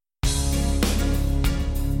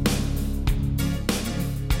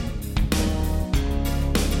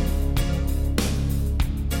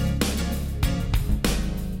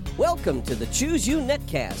Welcome to the Choose You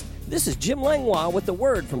Netcast. This is Jim Langlois with the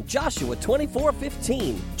word from Joshua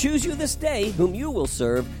 24:15. Choose you this day whom you will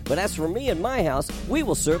serve, but as for me and my house, we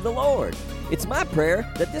will serve the Lord. It's my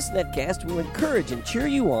prayer that this netcast will encourage and cheer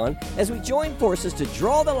you on as we join forces to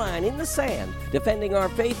draw the line in the sand, defending our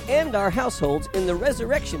faith and our households in the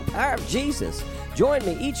resurrection power of Jesus. Join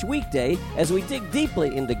me each weekday as we dig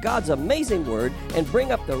deeply into God's amazing word and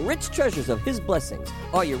bring up the rich treasures of His blessings.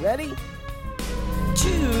 Are you ready?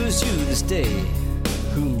 Choose you this day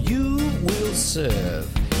whom you will serve.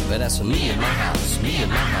 But as for me and my house, me and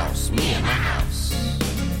my house, me and my house.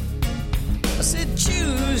 I said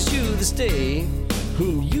choose you this day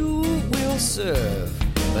whom you will serve.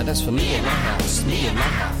 But as for me and my house, me and my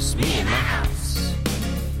house, me and my house.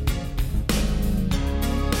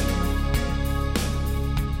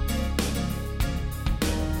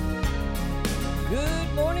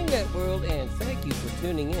 Good morning, Net World, and thank you for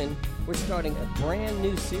tuning in. We're starting a brand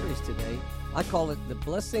new series today. I call it The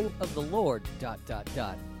Blessing of the Lord, ...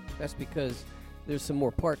 That's because there's some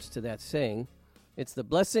more parts to that saying. It's the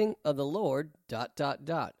blessing of the Lord, ...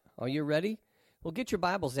 Are you ready? Well, get your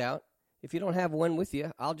Bibles out. If you don't have one with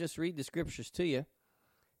you, I'll just read the scriptures to you.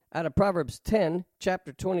 Out of Proverbs 10,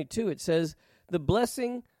 chapter 22, it says, the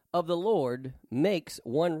blessing of the Lord makes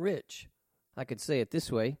one rich. I could say it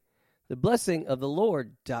this way. The blessing of the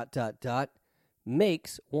Lord, ...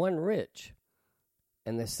 makes one rich.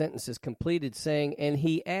 And the sentence is completed saying, and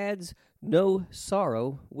he adds no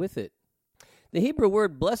sorrow with it. The Hebrew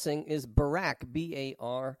word blessing is barak,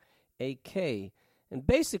 B-A-R-A-K. And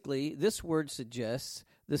basically, this word suggests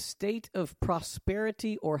the state of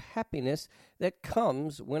prosperity or happiness that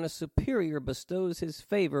comes when a superior bestows his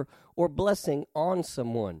favor or blessing on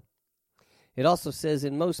someone. It also says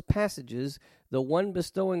in most passages, the one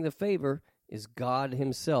bestowing the favor is God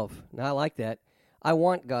himself. Now, I like that. I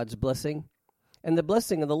want God's blessing. And the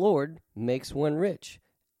blessing of the Lord makes one rich,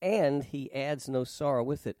 and he adds no sorrow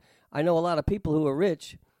with it. I know a lot of people who are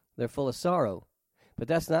rich, they're full of sorrow, but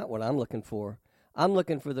that's not what I'm looking for. I'm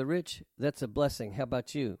looking for the rich that's a blessing. How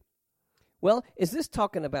about you? Well, is this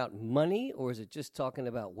talking about money, or is it just talking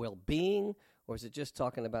about well-being, or is it just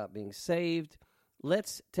talking about being saved?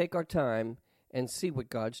 Let's take our time and see what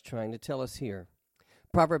God's trying to tell us here.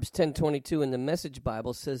 Proverbs 10:22 in the Message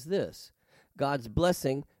Bible says this, God's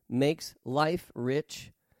blessing makes life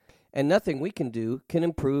rich, and nothing we can do can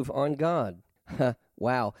improve on God.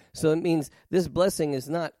 Wow. So it means this blessing is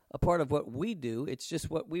not a part of what we do, it's just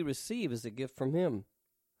what we receive as a gift from Him.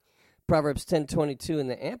 Proverbs 10:22 in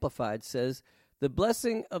the Amplified says, the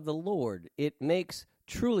blessing of the Lord, it makes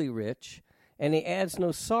truly rich, and He adds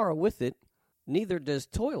no sorrow with it, neither does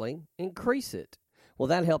toiling increase it. Well,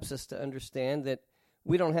 that helps us to understand that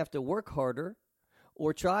we don't have to work harder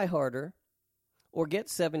or try harder or get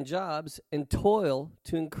 7 jobs and toil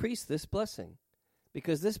to increase this blessing,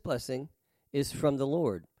 because this blessing is from the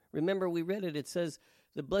Lord. Remember, we read it. It says,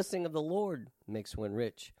 the blessing of the Lord makes one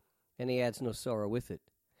rich, and He adds no sorrow with it.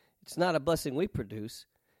 It's not a blessing we produce.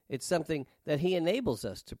 It's something that He enables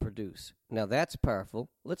us to produce. Now, that's powerful.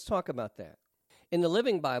 Let's talk about that. In the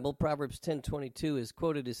Living Bible, Proverbs 10:22 is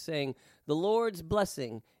quoted as saying, the Lord's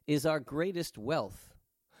blessing is our greatest wealth.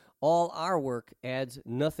 All our work adds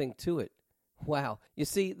nothing to it. Wow. You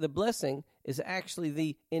see, the blessing is actually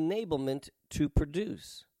the enablement to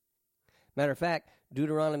produce. Matter of fact,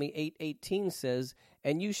 Deuteronomy 8:18 says,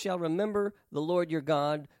 and you shall remember the Lord your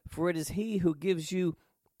God, for it is He who gives you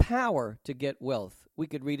power to get wealth. We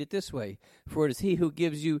could read it this way, for it is He who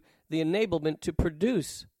gives you the enablement to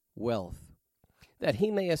produce wealth, that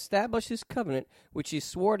He may establish His covenant, which He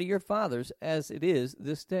swore to your fathers as it is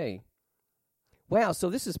this day. Wow,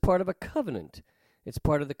 so this is part of a covenant. It's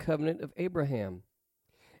part of the covenant of Abraham.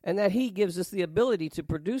 And that He gives us the ability to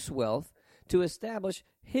produce wealth, to establish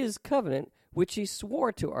His covenant, which He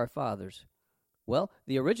swore to our fathers. Well,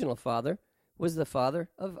 the original father was the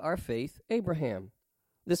father of our faith, Abraham.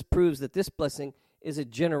 This proves that this blessing is a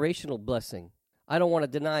generational blessing. I don't want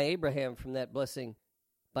to deny Abraham from that blessing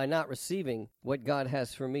by not receiving what God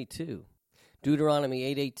has for me too. Deuteronomy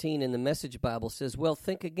 8:18 in the Message Bible says, well,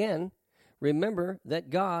 think again. Remember that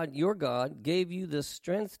God, your God, gave you the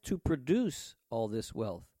strength to produce all this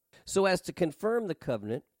wealth, so as to confirm the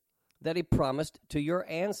covenant that He promised to your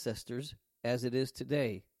ancestors as it is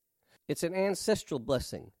today. It's an ancestral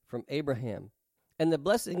blessing from Abraham, and the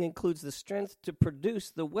blessing includes the strength to produce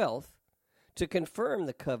the wealth to confirm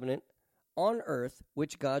the covenant on earth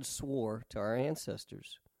which God swore to our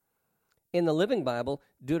ancestors. In the Living Bible,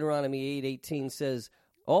 Deuteronomy 8:18 says,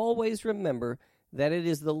 always remember that it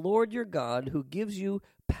is the Lord your God who gives you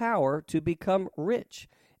power to become rich,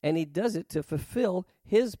 and He does it to fulfill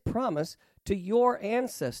His promise to your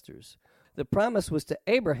ancestors. The promise was to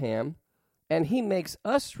Abraham, and he makes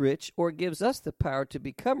us rich, or gives us the power to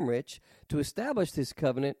become rich, to establish this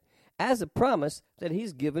covenant as a promise that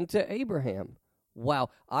he's given to Abraham. Wow,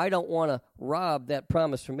 I don't want to rob that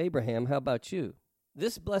promise from Abraham. How about you?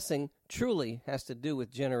 This blessing truly has to do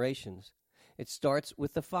with generations. It starts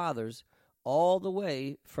with the fathers all the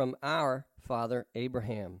way from our father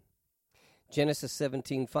Abraham. Genesis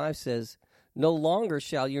 17:5 says, "No longer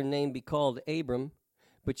shall your name be called Abram,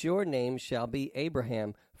 but your name shall be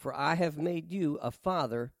Abraham, for I have made you a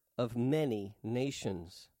father of many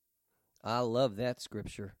nations." I love that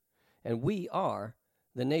scripture. And we are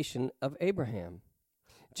the nation of Abraham.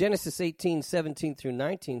 Genesis 18:17 through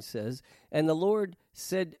 19 says, "And the Lord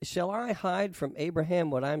said, Shall I hide from Abraham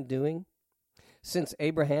what I'm doing? Since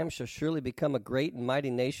Abraham shall surely become a great and mighty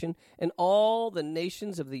nation, and all the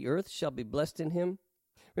nations of the earth shall be blessed in him."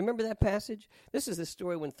 Remember that passage? This is the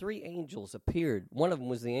story when 3 angels appeared. One of them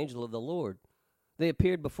was the angel of the Lord. They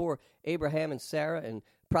appeared before Abraham and Sarah and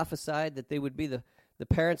prophesied that they would be the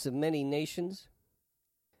parents of many nations.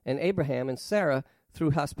 And Abraham and Sarah,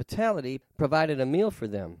 through hospitality, provided a meal for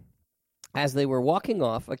them. As they were walking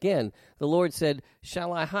off, again, the Lord said,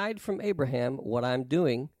 "Shall I hide from Abraham what I'm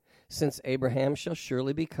doing? Since Abraham shall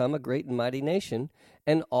surely become a great and mighty nation,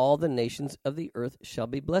 and all the nations of the earth shall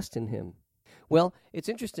be blessed in him." Well, it's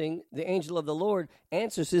interesting. The angel of the Lord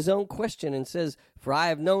answers his own question and says, "For I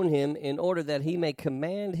have known him in order that he may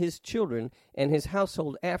command his children and his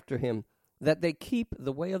household after him, that they keep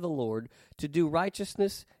the way of the Lord, to do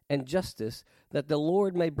righteousness and justice, that the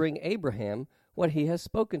Lord may bring Abraham what he has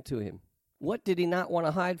spoken to him." What did he not want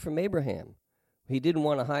to hide from Abraham? He didn't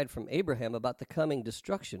want to hide from Abraham about the coming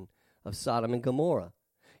destruction of Sodom and Gomorrah.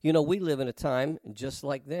 You know, we live in a time just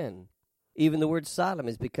like then. Even the word Sodom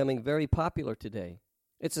is becoming very popular today.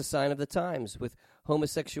 It's a sign of the times, with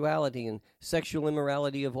homosexuality and sexual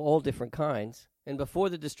immorality of all different kinds. And before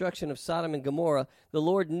the destruction of Sodom and Gomorrah, the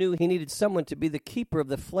Lord knew he needed someone to be the keeper of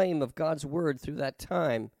the flame of God's word through that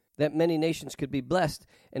time, that many nations could be blessed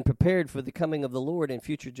and prepared for the coming of the Lord in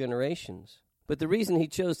future generations. But the reason he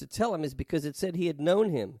chose to tell him is because it said he had known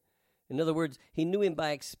him. In other words, he knew him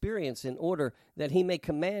by experience, in order that he may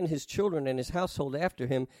command his children and his household after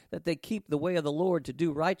him, that they keep the way of the Lord, to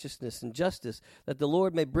do righteousness and justice, that the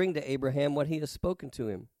Lord may bring to Abraham what he has spoken to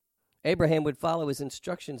him. Abraham would follow his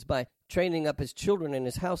instructions by training up his children and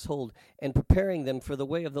his household and preparing them for the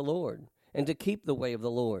way of the Lord and to keep the way of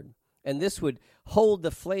the Lord. And this would hold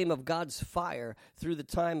the flame of God's fire through the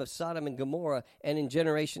time of Sodom and Gomorrah and in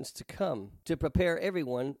generations to come, to prepare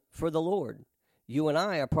everyone for the Lord. You and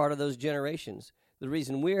I are part of those generations. The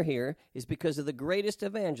reason we're here is because of the greatest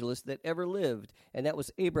evangelist that ever lived, and that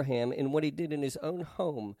was Abraham, in what he did in his own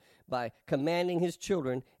home by commanding his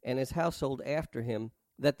children and his household after him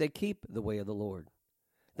that they keep the way of the Lord.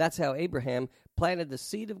 That's how Abraham planted the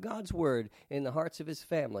seed of God's word in the hearts of his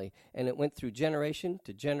family, and it went through generation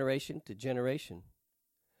to generation to generation.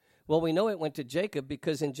 Well, we know it went to Jacob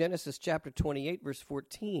because in Genesis chapter 28, verse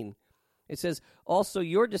 14, it says, "Also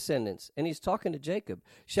your descendants," and he's talking to Jacob,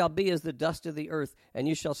 "shall be as the dust of the earth, and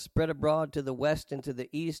you shall spread abroad to the west and to the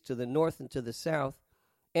east, to the north and to the south.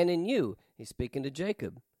 And in you," he's speaking to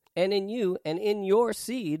Jacob, "and in you and in your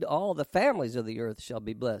seed all the families of the earth shall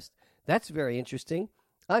be blessed." That's very interesting.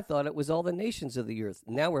 I thought it was all the nations of the earth.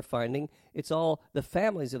 Now we're finding it's all the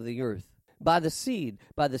families of the earth. By the seed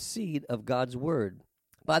of God's word,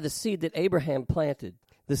 by the seed that Abraham planted,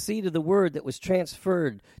 the seed of the word that was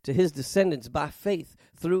transferred to his descendants by faith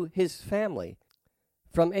through his family,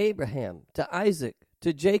 from Abraham to Isaac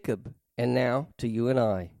to Jacob, and now to you and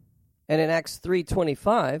I. And in Acts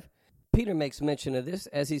 3:25, Peter makes mention of this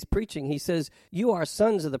as he's preaching. He says, "You are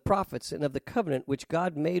sons of the prophets and of the covenant which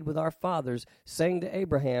God made with our fathers, saying to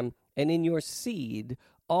Abraham, and in your seed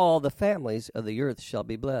all the families of the earth shall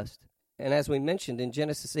be blessed." And as we mentioned in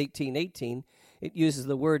Genesis 18:18, it uses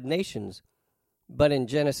the word nations. But in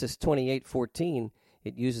Genesis 28:14,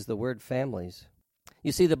 it uses the word families.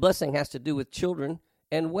 You see, the blessing has to do with children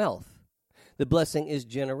and wealth. The blessing is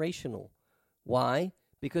generational. Why?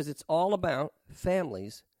 Because it's all about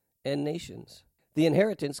families and nations. The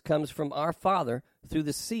inheritance comes from our Father through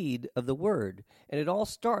the seed of the Word, and it all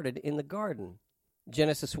started in the garden.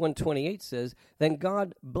 Genesis 1:28 says, "Then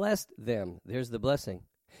God blessed them." There's the blessing.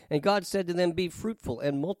 "And God said to them, Be fruitful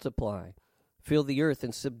and multiply, fill the earth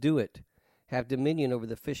and subdue it, have dominion over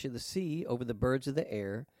the fish of the sea, over the birds of the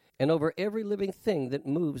air, and over every living thing that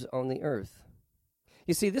moves on the earth."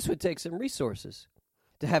 You see, this would take some resources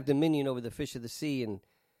to have dominion over the fish of the sea and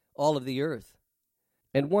all of the earth.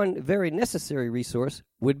 And one very necessary resource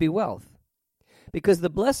would be wealth, because the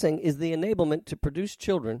blessing is the enablement to produce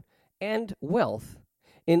children and wealth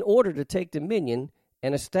in order to take dominion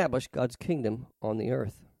and establish God's kingdom on the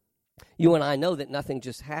earth. You and I know that nothing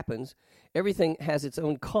just happens. Everything has its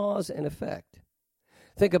own cause and effect.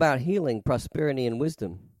 Think about healing, prosperity, and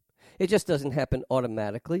wisdom. It just doesn't happen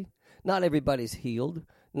automatically. Not everybody's healed,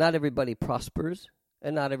 not everybody prospers,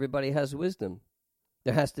 and not everybody has wisdom.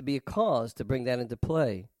 There has to be a cause to bring that into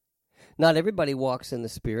play. Not everybody walks in the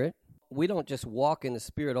Spirit. We don't just walk in the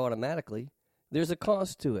Spirit automatically. There's a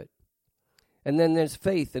cause to it. And then there's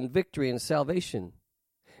faith and victory and salvation.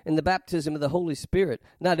 And the baptism of the Holy Spirit.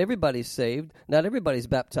 Not everybody's saved. Not everybody's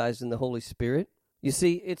baptized in the Holy Spirit. You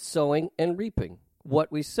see, it's sowing and reaping.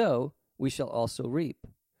 What we sow, we shall also reap.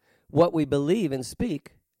 What we believe and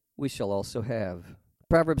speak, we shall also have.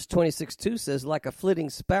 Proverbs 26:2 says, like a flitting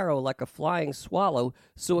sparrow, like a flying swallow,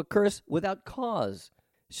 so a curse without cause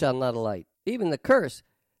shall not alight. Even the curse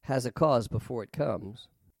has a cause before it comes.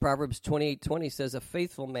 Proverbs 28:20 says, a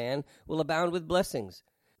faithful man will abound with blessings,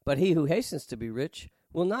 but he who hastens to be rich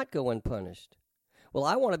will not go unpunished. Well,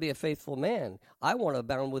 I want to be a faithful man. I want to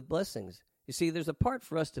abound with blessings. You see, there's a part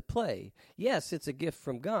for us to play. Yes, it's a gift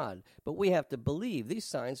from God, but we have to believe. These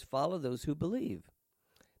signs follow those who believe.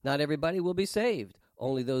 Not everybody will be saved,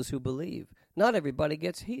 only those who believe. Not everybody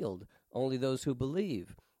gets healed, only those who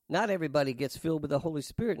believe. Not everybody gets filled with the Holy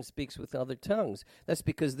Spirit and speaks with other tongues. That's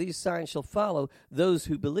because these signs shall follow those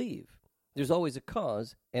who believe. There's always a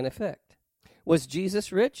cause and effect. Was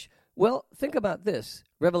Jesus rich? Well, think about this.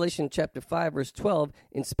 Revelation chapter 5, verse 12,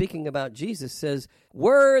 in speaking about Jesus, says,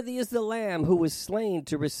 worthy is the Lamb who was slain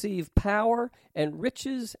to receive power and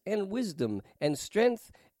riches and wisdom and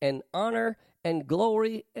strength and honor and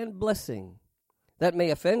glory and blessing. That may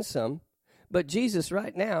offend some, but Jesus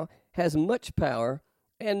right now has much power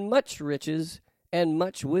and much riches and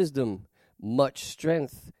much wisdom, much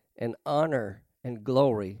strength and honor and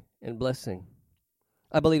glory and blessing.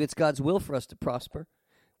 I believe it's God's will for us to prosper.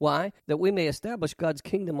 Why? That we may establish God's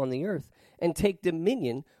kingdom on the earth and take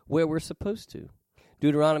dominion where we're supposed to.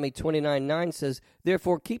 Deuteronomy 29:9 says,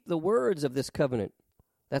 therefore keep the words of this covenant.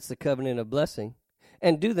 That's the covenant of blessing.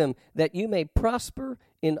 And do them that you may prosper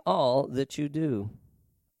in all that you do.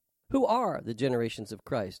 Who are the generations of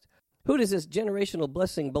Christ? Who does this generational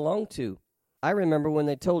blessing belong to? I remember when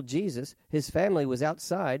they told Jesus his family was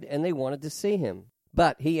outside and they wanted to see him.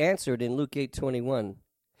 But he answered in Luke 8:21.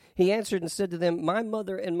 He answered and said to them, my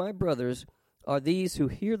mother and my brothers are these who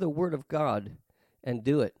hear the word of God and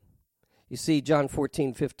do it. You see, John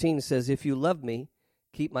 14:15 says, if you love me,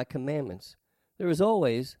 keep my commandments. There is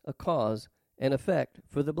always a cause and effect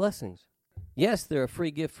for the blessings. Yes, they're a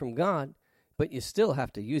free gift from God, but you still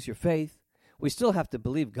have to use your faith. We still have to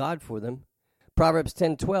believe God for them. Proverbs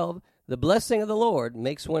 10:12, the blessing of the Lord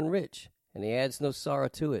makes one rich, and he adds no sorrow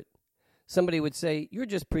to it. Somebody would say, you're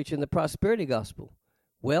just preaching the prosperity gospel.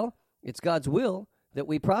 Well, it's God's will that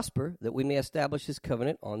we prosper, that we may establish his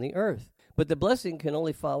covenant on the earth. But the blessing can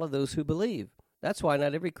only follow those who believe. That's why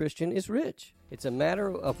not every Christian is rich. It's a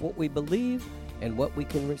matter of what we believe and what we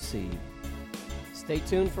can receive. Stay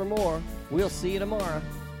tuned for more. We'll see you tomorrow.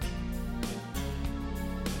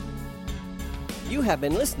 You have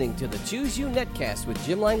been listening to the Choose You Netcast with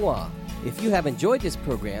Jim Langlois. If you have enjoyed this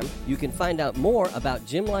program, you can find out more about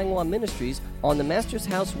Jim Langlois Ministries on the Master's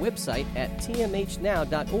House website at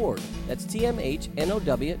tmhnow.org. That's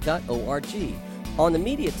tmhnow.org. On the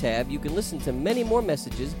Media tab, you can listen to many more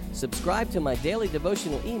messages, subscribe to my daily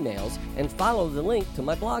devotional emails, and follow the link to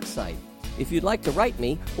my blog site. If you'd like to write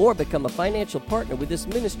me or become a financial partner with this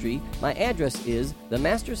ministry, my address is The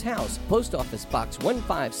Master's House, Post Office Box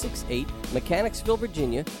 1568, Mechanicsville,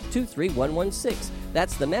 Virginia, 23116.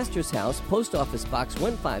 That's The Master's House, Post Office Box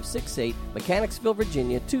 1568, Mechanicsville,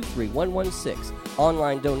 Virginia, 23116.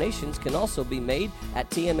 Online donations can also be made at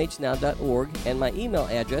tmhnow.org, and my email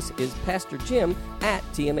address is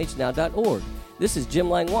pastorjim@tmhnow.org. This is Jim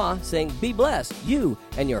Langlois saying, be blessed, you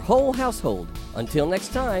and your whole household. Until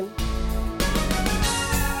next time.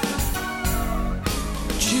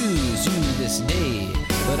 Choose you this day,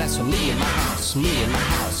 but that's for me and my house, me and my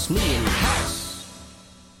house, me and my house.